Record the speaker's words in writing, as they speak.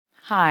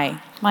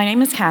Hi, my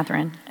name is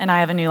Catherine, and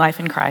I have a new life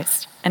in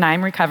Christ, and I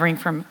am recovering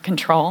from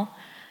control,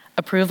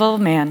 approval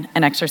of man,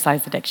 and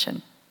exercise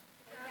addiction.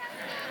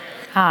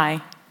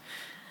 Hi.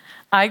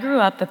 I grew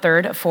up the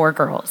third of four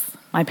girls.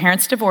 My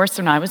parents divorced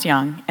when I was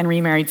young and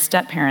remarried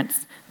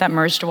step-parents that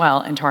merged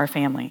well into our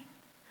family.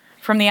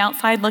 From the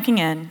outside looking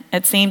in,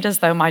 it seemed as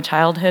though my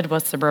childhood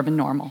was suburban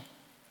normal.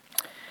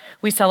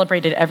 We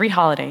celebrated every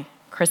holiday,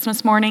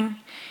 Christmas morning,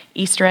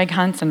 Easter egg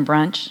hunts and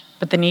brunch,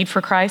 but the need for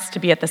Christ to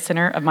be at the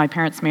center of my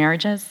parents'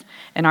 marriages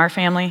and our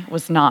family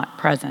was not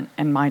present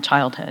in my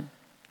childhood.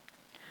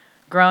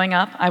 Growing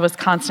up, I was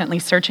constantly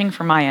searching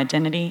for my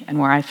identity and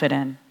where I fit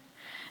in.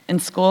 In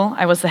school,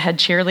 I was the head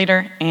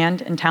cheerleader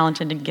and in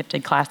talented and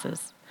gifted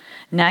classes.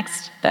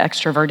 Next, the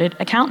extroverted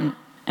accountant,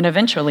 and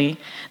eventually,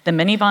 the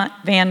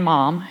minivan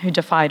mom who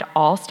defied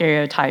all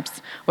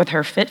stereotypes with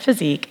her fit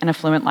physique and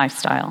affluent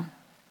lifestyle.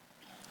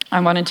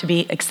 I wanted to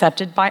be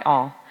accepted by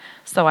all,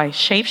 so I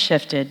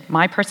shape-shifted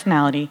my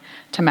personality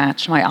to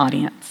match my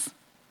audience.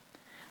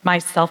 My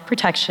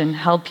self-protection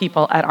held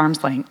people at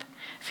arm's length,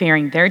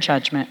 fearing their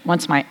judgment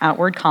once my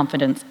outward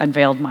confidence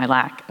unveiled my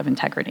lack of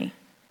integrity.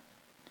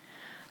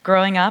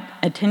 Growing up,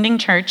 attending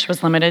church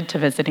was limited to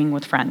visiting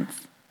with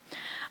friends.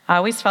 I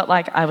always felt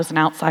like I was an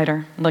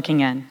outsider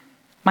looking in.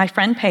 My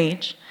friend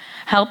Paige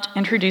helped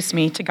introduce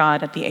me to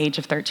God at the age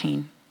of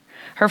 13.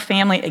 Her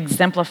family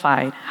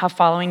exemplified how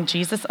following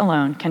Jesus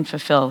alone can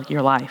fulfill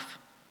your life.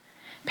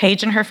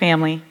 Paige and her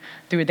family,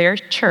 through their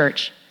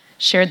church,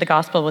 shared the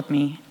gospel with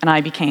me, and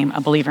I became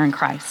a believer in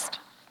Christ.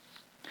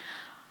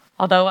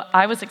 Although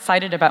I was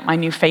excited about my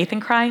new faith in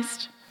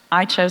Christ,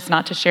 I chose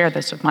not to share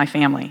this with my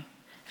family,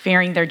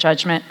 fearing their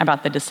judgment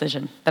about the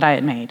decision that I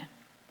had made.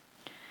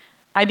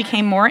 I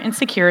became more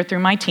insecure through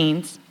my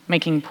teens,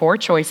 making poor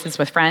choices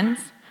with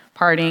friends,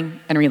 partying,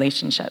 and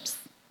relationships.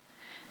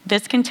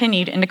 This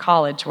continued into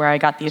college, where I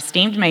got the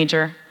esteemed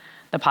major,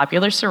 the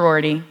popular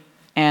sorority,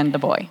 and the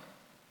boy.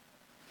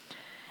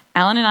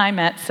 Alan and I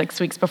met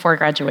 6 weeks before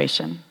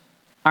graduation.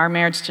 Our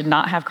marriage did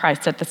not have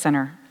Christ at the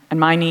center,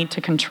 and my need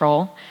to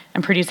control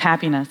and produce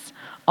happiness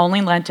only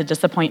led to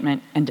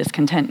disappointment and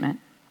discontentment.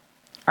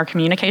 Our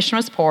communication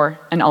was poor,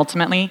 and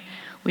ultimately,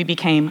 we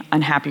became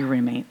unhappy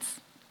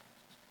roommates.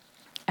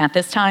 At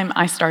this time,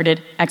 I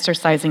started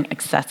exercising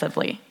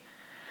excessively.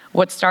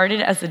 What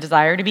started as a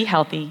desire to be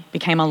healthy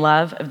became a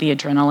love of the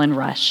adrenaline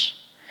rush.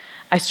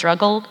 I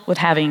struggled with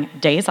having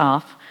days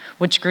off,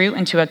 which grew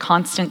into a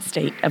constant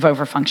state of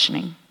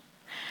overfunctioning.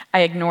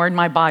 I ignored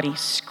my body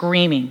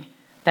screaming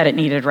that it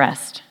needed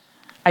rest.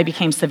 I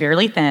became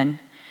severely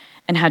thin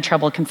and had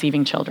trouble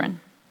conceiving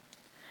children.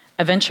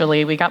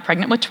 Eventually, we got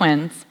pregnant with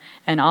twins,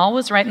 and all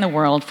was right in the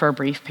world for a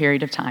brief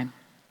period of time.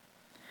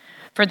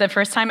 For the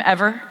first time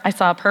ever, I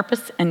saw a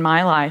purpose in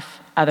my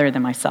life other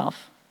than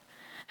myself.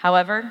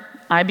 However,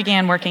 I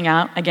began working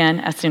out again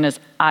as soon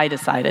as I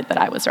decided that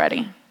I was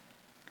ready.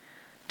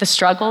 The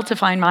struggle to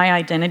find my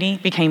identity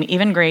became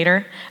even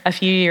greater a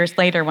few years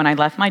later when I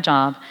left my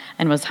job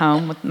and was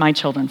home with my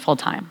children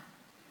full-time.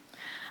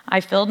 I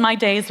filled my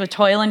days with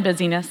toil and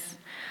busyness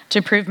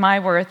to prove my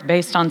worth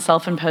based on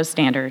self-imposed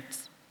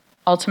standards.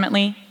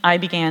 Ultimately, I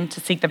began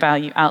to seek the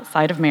value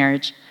outside of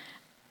marriage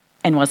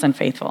and was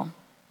unfaithful.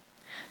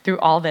 Through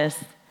all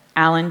this,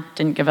 Alan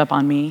didn't give up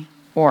on me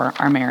or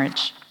our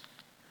marriage.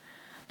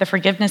 The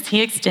forgiveness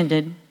he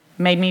extended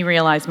made me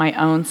realize my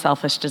own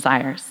selfish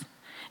desires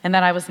and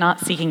that I was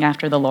not seeking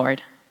after the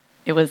Lord.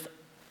 It was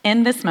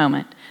in this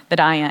moment that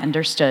I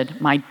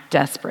understood my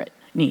desperate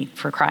need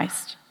for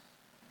Christ.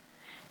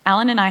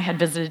 Alan and I had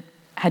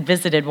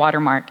visited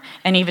Watermark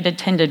and even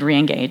attended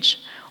Reengage,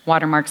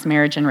 Watermark's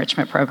marriage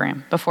enrichment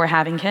program, before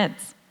having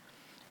kids.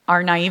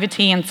 Our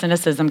naivety and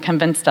cynicism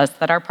convinced us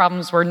that our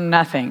problems were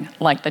nothing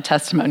like the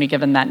testimony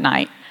given that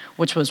night,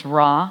 which was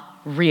raw,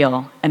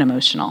 real, and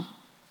emotional.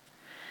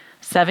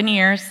 7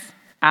 years,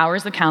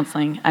 hours of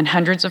counseling, and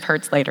hundreds of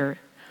hurts later,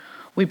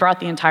 we brought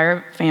the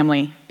entire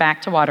family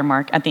back to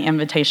Watermark at the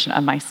invitation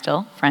of my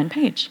still friend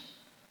Paige.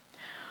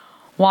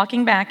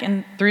 Walking back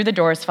in through the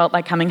doors felt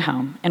like coming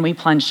home, and we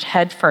plunged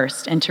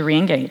headfirst into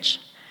Reengage,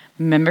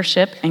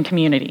 membership, and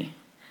community.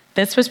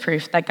 This was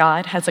proof that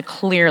God has a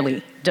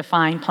clearly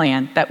defined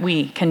plan that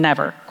we can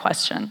never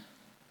question.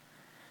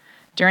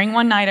 During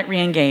one night at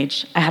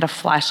Reengage, I had a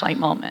flashlight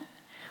moment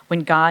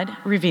when God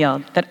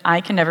revealed that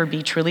I can never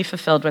be truly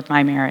fulfilled with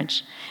my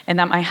marriage and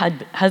that my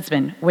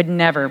husband would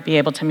never be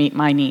able to meet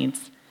my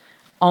needs.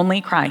 Only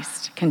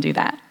Christ can do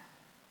that.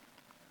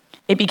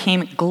 It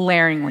became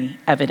glaringly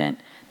evident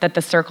that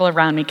the circle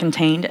around me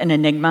contained an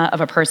enigma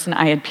of a person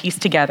I had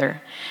pieced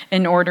together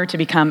in order to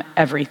become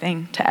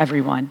everything to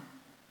everyone.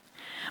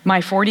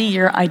 My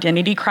 40-year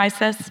identity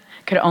crisis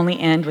could only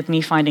end with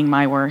me finding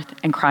my worth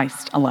in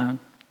Christ alone.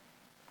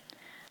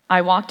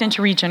 I walked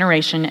into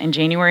Regeneration in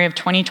January of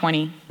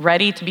 2020,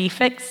 ready to be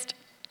fixed.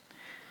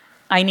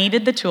 I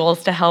needed the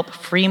tools to help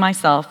free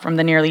myself from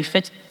the nearly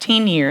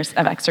 15 years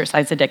of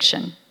exercise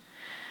addiction.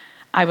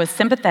 I was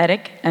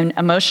sympathetic and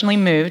emotionally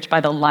moved by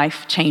the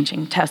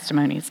life-changing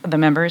testimonies of the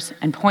members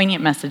and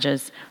poignant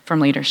messages from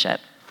leadership.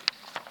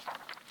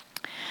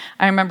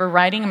 I remember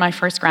writing in my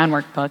first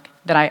groundwork book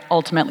that I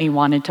ultimately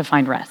wanted to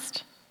find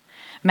rest.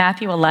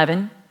 Matthew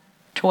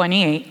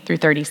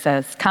 11:28-30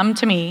 says, "Come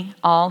to me,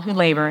 all who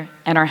labor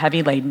and are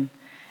heavy laden,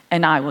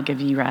 and I will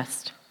give you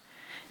rest.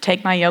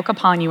 Take my yoke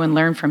upon you and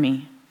learn from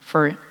me,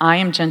 for I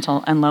am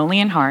gentle and lowly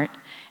in heart,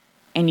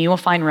 and you will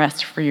find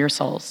rest for your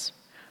souls.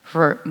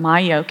 For my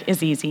yoke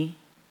is easy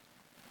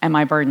and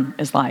my burden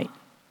is light."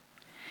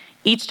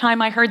 Each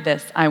time I heard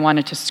this, I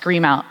wanted to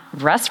scream out,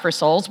 "Rest for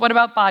souls? What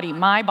about body?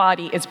 My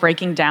body is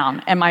breaking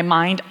down, and my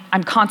mind,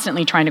 I'm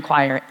constantly trying to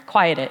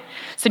quiet it.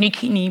 So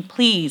can you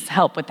please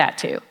help with that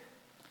too?"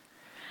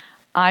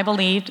 I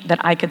believed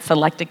that I could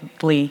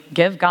selectively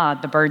give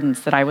God the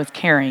burdens that I was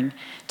carrying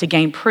to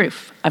gain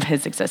proof of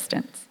his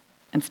existence.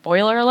 And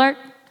spoiler alert,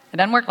 it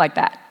doesn't work like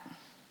that.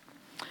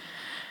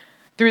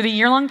 Through the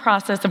year-long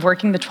process of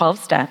working the 12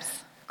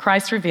 steps,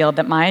 Christ revealed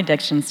that my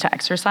addictions to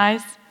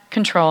exercise,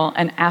 control,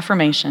 and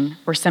affirmation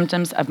were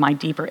symptoms of my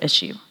deeper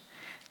issue,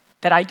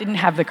 that I didn't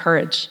have the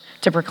courage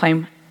to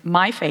proclaim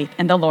my faith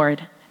in the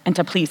Lord and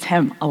to please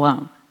him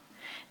alone.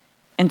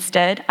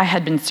 Instead, I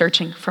had been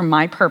searching for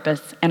my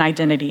purpose and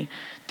identity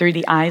through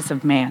the eyes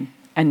of man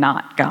and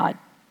not God.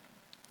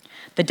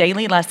 The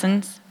daily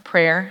lessons,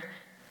 prayer,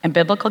 and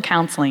biblical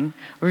counseling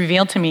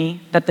revealed to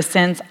me that the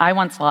sins I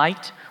once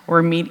liked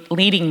were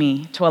leading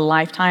me to a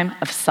lifetime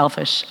of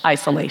selfish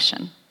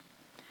isolation.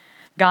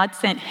 God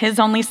sent his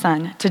only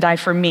son to die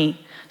for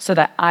me so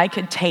that I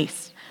could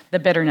taste the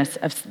bitterness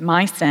of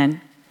my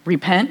sin,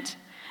 repent,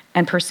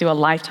 and pursue a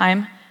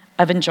lifetime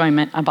of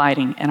enjoyment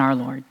abiding in our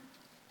Lord.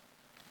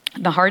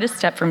 The hardest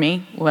step for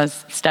me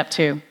was step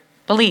 2,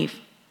 believe.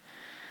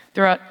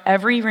 Throughout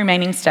every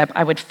remaining step,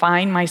 I would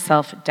find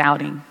myself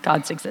doubting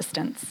God's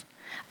existence.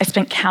 I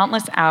spent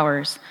countless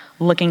hours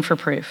looking for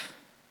proof.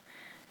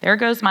 There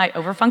goes my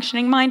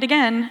overfunctioning mind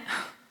again.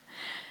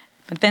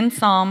 But then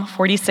Psalm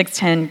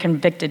 46:10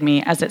 convicted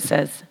me as it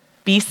says,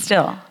 "Be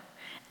still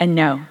and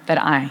know that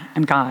I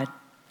am God.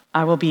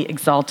 I will be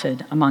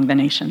exalted among the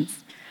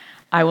nations.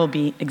 I will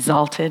be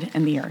exalted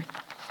in the earth."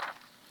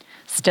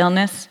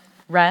 Stillness,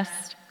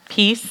 rest,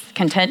 peace,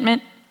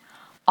 contentment,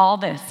 all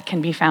this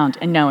can be found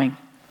in knowing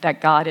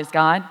that God is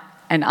God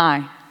and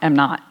I am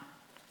not.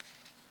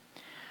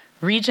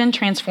 Region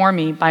transformed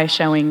me by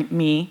showing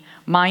me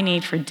my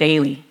need for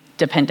daily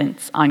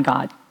dependence on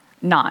God,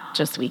 not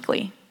just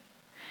weekly.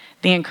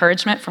 The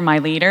encouragement from my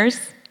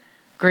leaders,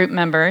 group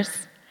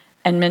members,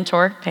 and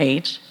mentor,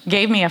 Paige,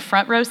 gave me a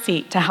front row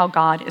seat to how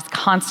God is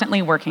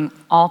constantly working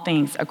all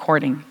things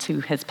according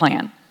to his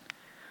plan.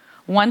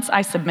 Once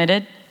I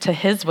submitted to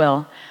his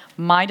will,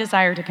 my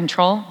desire to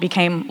control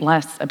became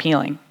less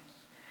appealing.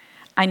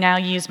 I now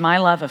use my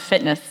love of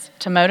fitness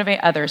to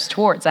motivate others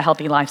towards a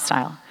healthy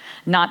lifestyle,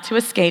 not to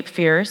escape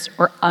fears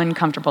or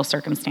uncomfortable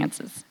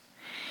circumstances.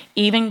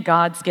 Even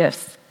God's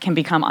gifts can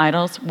become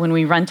idols when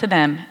we run to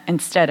them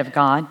instead of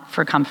God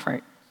for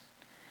comfort.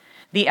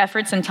 The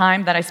efforts and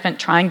time that I spent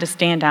trying to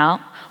stand out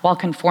while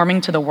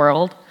conforming to the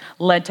world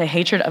led to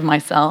hatred of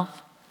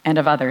myself and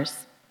of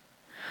others.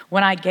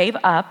 When I gave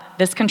up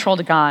this control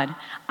to God,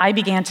 I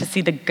began to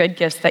see the good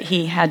gifts that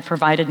he had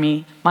provided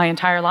me my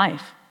entire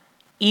life,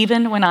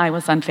 even when I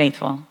was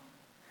unfaithful.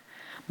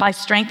 By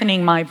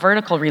strengthening my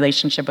vertical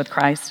relationship with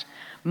Christ,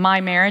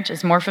 my marriage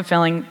is more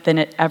fulfilling than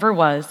it ever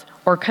was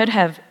or could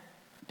have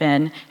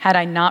been had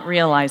I not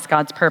realized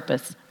God's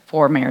purpose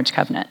for marriage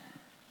covenant.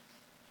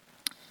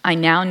 I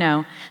now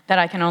know that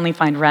I can only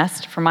find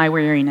rest for my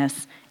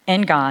weariness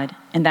in God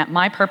and that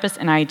my purpose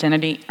and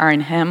identity are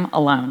in him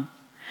alone.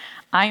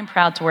 I am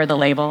proud to wear the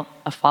label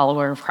of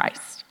follower of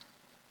Christ.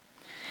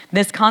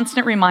 This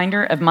constant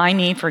reminder of my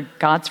need for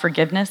God's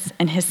forgiveness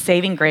and his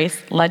saving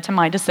grace led to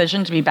my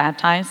decision to be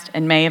baptized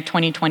in May of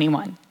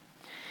 2021.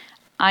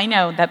 I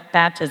know that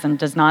baptism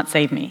does not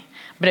save me,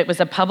 but it was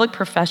a public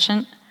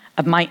profession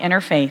of my inner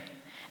faith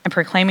and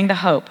proclaiming the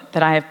hope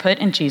that I have put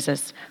in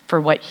Jesus for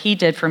what he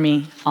did for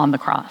me on the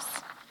cross.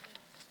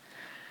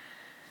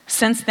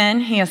 Since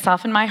then, he has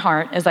softened my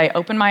heart as I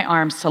open my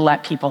arms to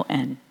let people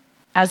in.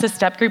 As a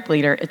step group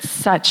leader, it's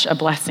such a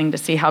blessing to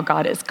see how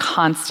God is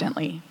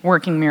constantly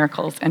working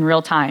miracles in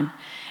real time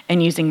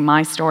and using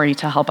my story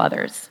to help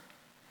others.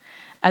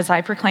 As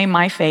I proclaim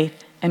my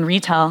faith and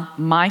retell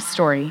my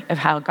story of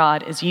how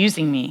God is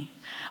using me,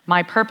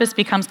 my purpose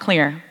becomes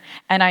clear,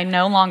 and I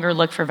no longer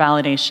look for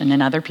validation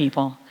in other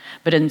people,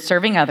 but in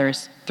serving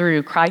others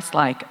through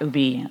Christ-like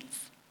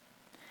obedience.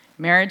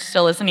 Marriage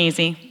still isn't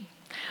easy,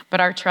 but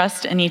our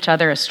trust in each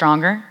other is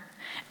stronger,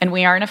 and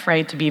we aren't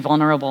afraid to be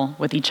vulnerable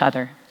with each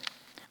other.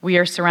 We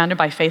are surrounded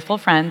by faithful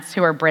friends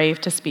who are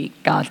brave to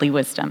speak godly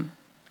wisdom.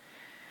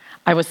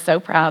 I was so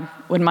proud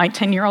when my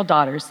 10-year-old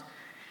daughters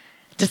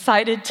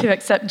decided to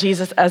accept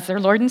Jesus as their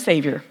Lord and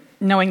Savior,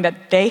 knowing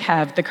that they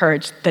have the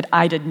courage that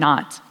I did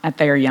not at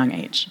their young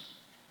age.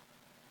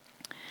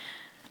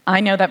 I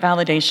know that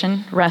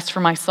validation, rest for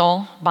my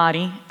soul,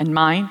 body, and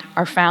mind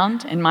are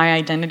found in my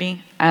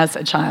identity as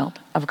a child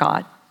of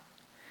God.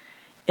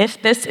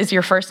 If this is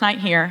your first night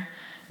here,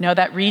 know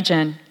that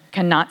Regen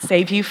cannot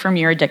save you from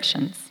your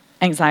addictions,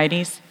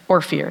 anxieties,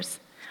 or fears.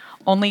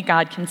 Only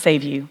God can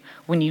save you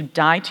when you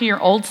die to your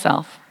old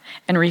self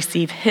and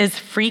receive his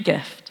free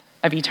gift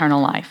of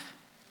eternal life.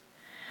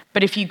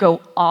 But if you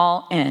go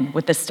all in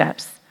with the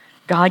steps,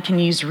 God can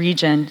use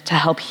Regen to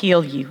help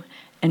heal you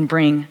and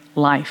bring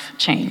life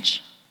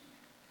change.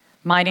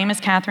 My name is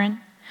Catherine.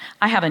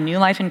 I have a new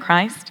life in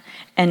Christ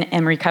and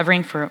am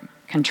recovering from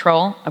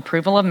control,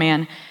 approval of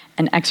man,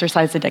 and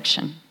exercise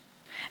addiction.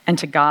 And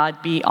to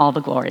God be all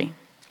the glory.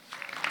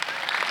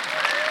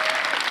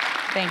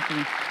 Thank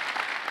you.